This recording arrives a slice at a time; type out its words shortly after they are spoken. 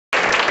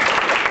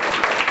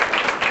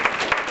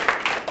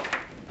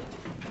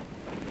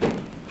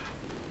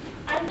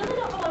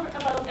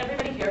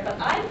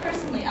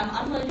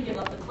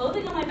up the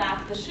clothing on my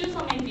back, the shoes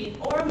on my feet,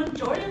 or a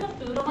majority of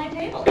the food on my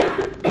table.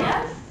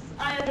 Yes,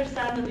 I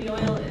understand that the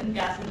oil and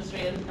gas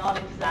industry is not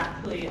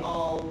exactly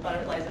all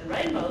butterflies and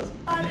rainbows,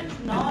 but it's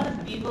not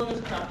as evil and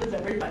as corrupt as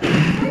everybody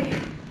is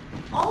saying.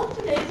 All of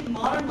today's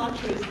modern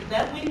luxuries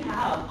that we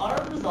have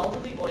are a result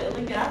of the oil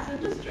and gas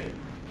industry.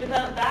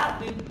 Without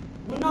that, we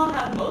would not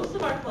have most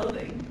of our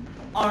clothing.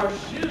 Our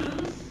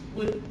shoes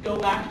would go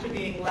back to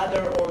being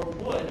leather or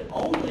wood,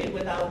 only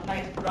without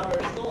nice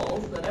rubber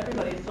soles that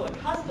everybody is so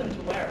accustomed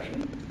to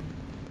wearing.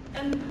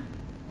 And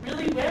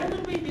really, where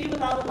would we be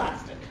without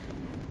elastic?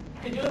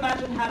 Could you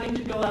imagine having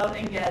to go out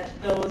and get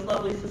those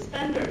lovely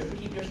suspenders to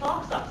keep your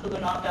socks up so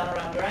they're not down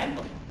around your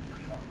ankle?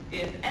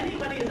 If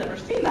anybody has ever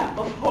seen that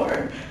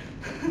before,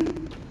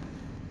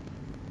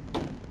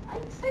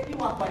 I'd say you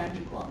walk by aren't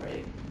you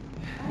cooperating?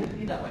 I'd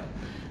be that way.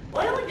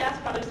 Oil and gas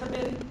products have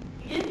been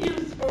in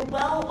use for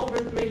well over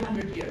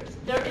 300 years.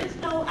 There is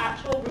no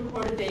actual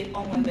recorded date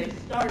on when they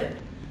started.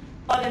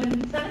 But in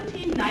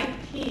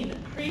 1719,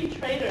 Cree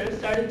traders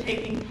started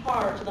taking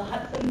tar to the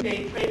Hudson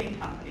Bay Trading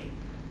Company.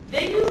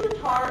 They used the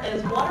tar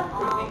as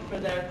waterproofing for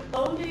their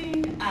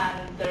clothing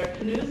and their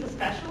canoes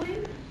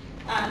especially,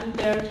 and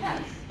their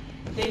tents.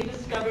 They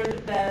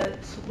discovered that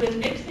when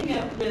mixing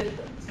it with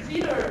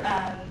cedar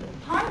and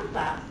pine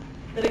flax,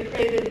 that it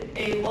created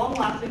a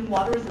long-lasting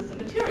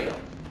water-resistant material.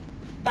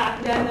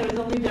 Back then, there was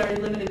only very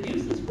limited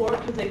uses for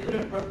it because they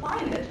couldn't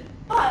refine it.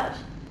 But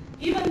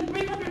even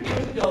 300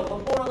 years ago,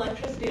 before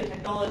electricity and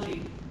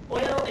technology,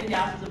 oil and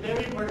gas was a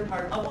very important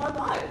part of our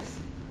lives.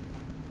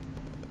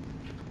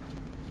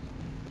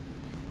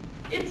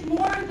 It's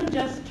more than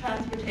just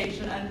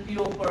transportation and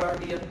fuel for our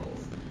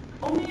vehicles.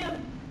 Only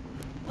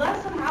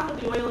less than half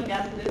of the oil and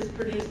gas that is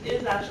produced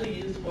is actually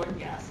used for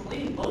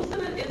gasoline. Most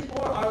of it is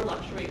for our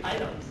luxury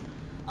items.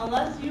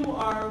 Unless you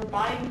are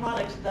buying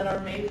products that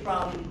are made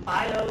from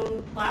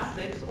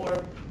bioplastics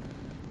or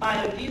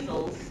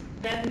biodiesels,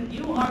 then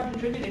you are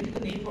contributing to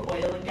the need for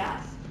oil and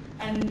gas.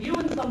 And you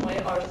in some way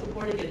are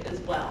supporting it as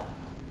well.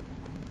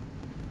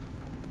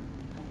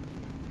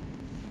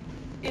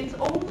 It's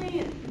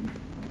only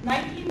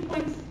 19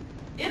 points,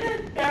 in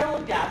a barrel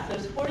of gas,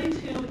 there's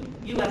 42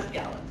 US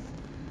gallons.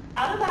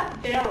 Out of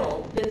that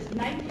barrel, this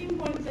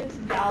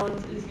 19.6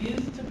 gallons is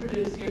used to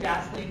produce your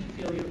gasoline to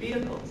fuel your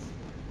vehicles.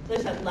 So I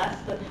said less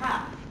than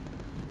half.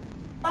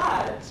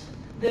 But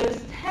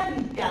there's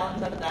 10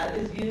 gallons of that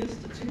is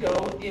used to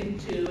go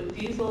into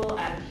diesel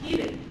and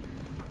heating.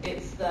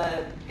 It's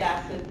the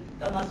gas that,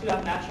 unless you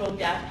have natural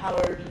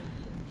gas-powered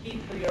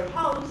heat for your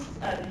house,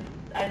 and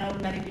I know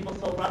many people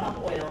still run off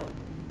oil,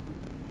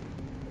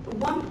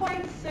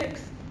 1.6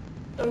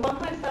 or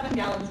 1.7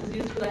 gallons is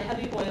used for the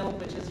heavy oil,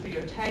 which is for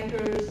your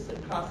tankers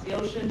across the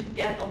ocean to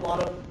get a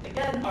lot of,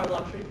 again, our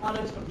luxury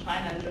products from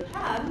China and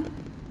Japan.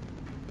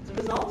 As a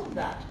result of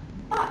that.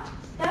 But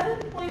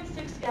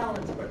 7.6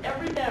 gallons for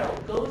every barrel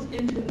goes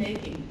into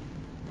making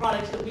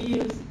products that we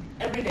use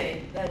every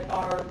day that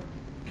are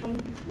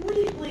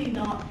completely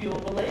not fuel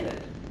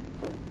related.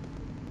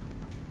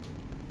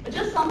 But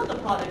just some of the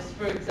products,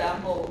 for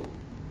example,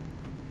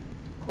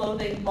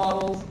 clothing,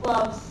 bottles,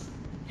 gloves,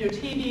 your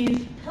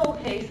TVs, pill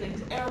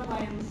casings,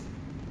 airplanes,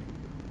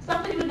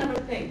 stuff that you would never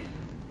think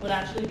would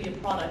actually be a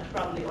product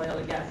from the oil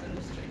and gas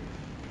industry.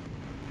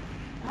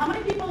 How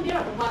many people here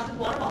have a plastic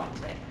water bottle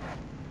today?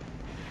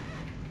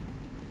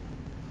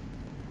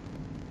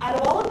 Out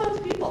of all of those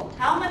people,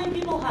 how many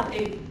people have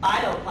a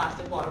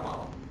bioplastic water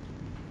bottle?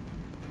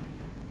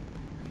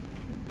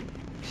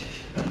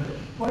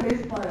 What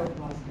is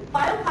bioplastic?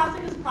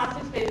 Bioplastic is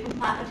plastics made from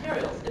plant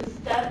materials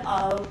instead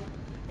of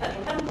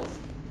petrochemicals.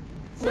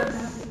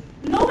 Since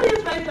nobody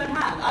has raised their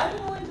hand,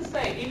 I'm willing to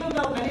say, even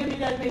though many of you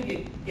guys may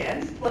be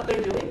against what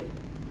they're doing,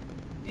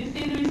 you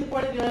seem to be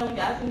supporting the oil and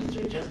gas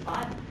industry just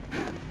fine.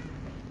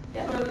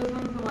 Yeah. So are those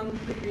ones the ones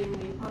with the green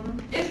leaf on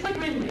them? It's the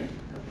green leaf,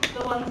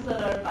 the ones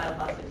that are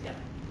bioplastics, yeah.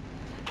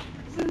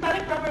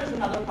 Synthetic rubber is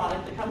another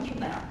product that comes from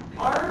there.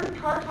 Our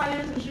car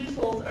tires and shoe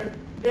soles are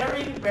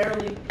very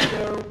rarely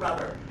pure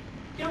rubber.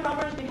 Pure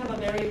rubber has become a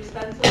very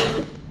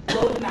expensive,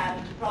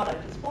 low-demand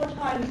product. It's 4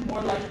 times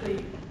more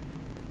likely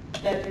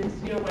that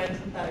you're wearing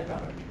synthetic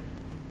rubber.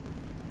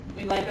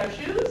 We like our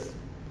shoes.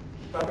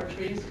 Rubber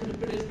trees could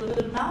produce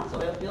limited amounts.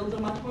 Oil fields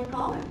are much more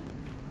common.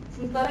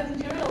 Synthetic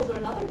materials are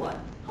another one.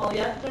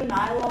 Polyester,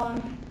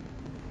 nylon.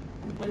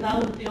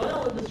 Without the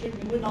oil industry,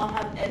 we would not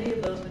have any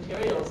of those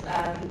materials.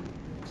 And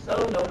so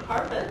no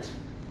carpet.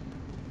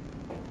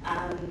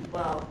 And,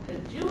 well,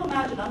 could you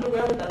imagine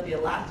underwear without the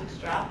elastic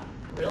strap?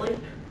 Really?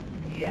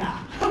 Yeah.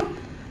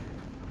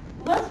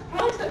 Less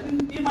products that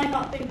you might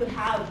not think would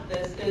have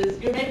this is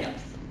your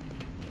makeups.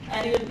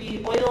 Any of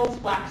the oils,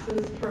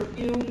 waxes,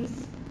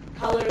 perfumes,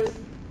 colors,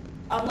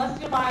 unless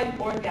you're buying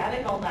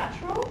organic, all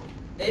natural,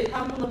 they've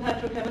come from the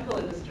petrochemical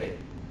industry.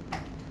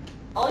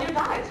 All your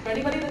dyes, for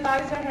anybody that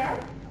dyes their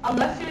hair,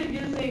 unless you're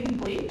using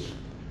bleach,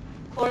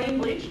 chlorine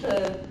bleach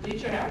to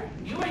bleach your hair,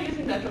 you are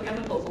using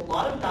petrochemicals. A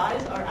lot of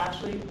dyes are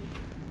actually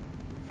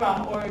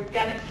from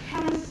organic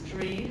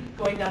chemistry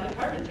going down to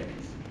carbon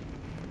chickens.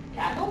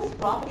 Candles,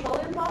 raw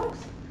petroleum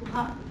products,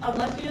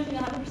 unless you're using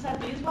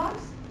 100% beeswax,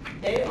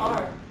 They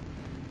are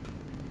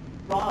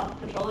raw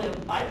petroleum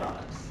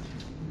byproducts.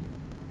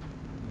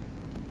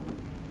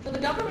 So the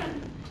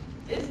government,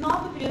 it's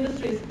not that the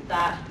industry is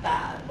that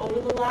bad.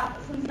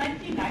 Since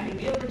 1990,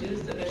 we have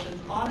reduced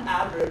emissions on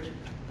average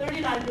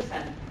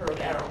 39% per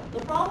barrel. The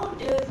problem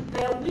is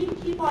that we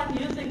keep on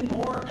using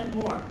more and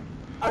more.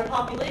 Our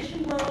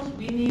population grows,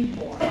 we need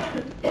more.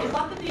 It's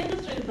not that the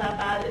industry is that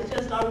bad, it's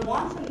just our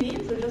wants and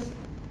needs are just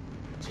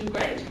too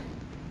great.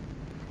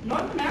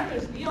 North America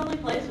is the only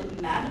place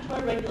with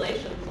mandatory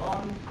regulations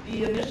on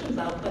the emissions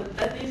output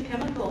that these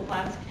chemical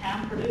plants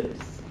can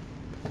produce.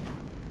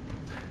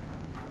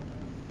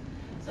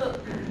 So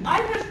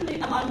I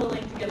personally am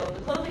unwilling to give up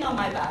the clothing on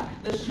my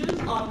back, the shoes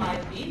on my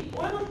feet,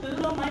 or the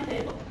food on my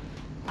table.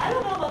 I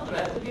don't know about the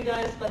rest of you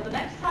guys, but the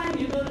next time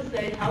you go to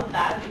say how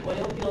bad the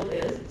oil field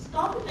is,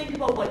 stop and think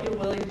about what you're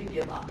willing to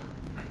give up.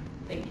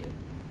 Thank you.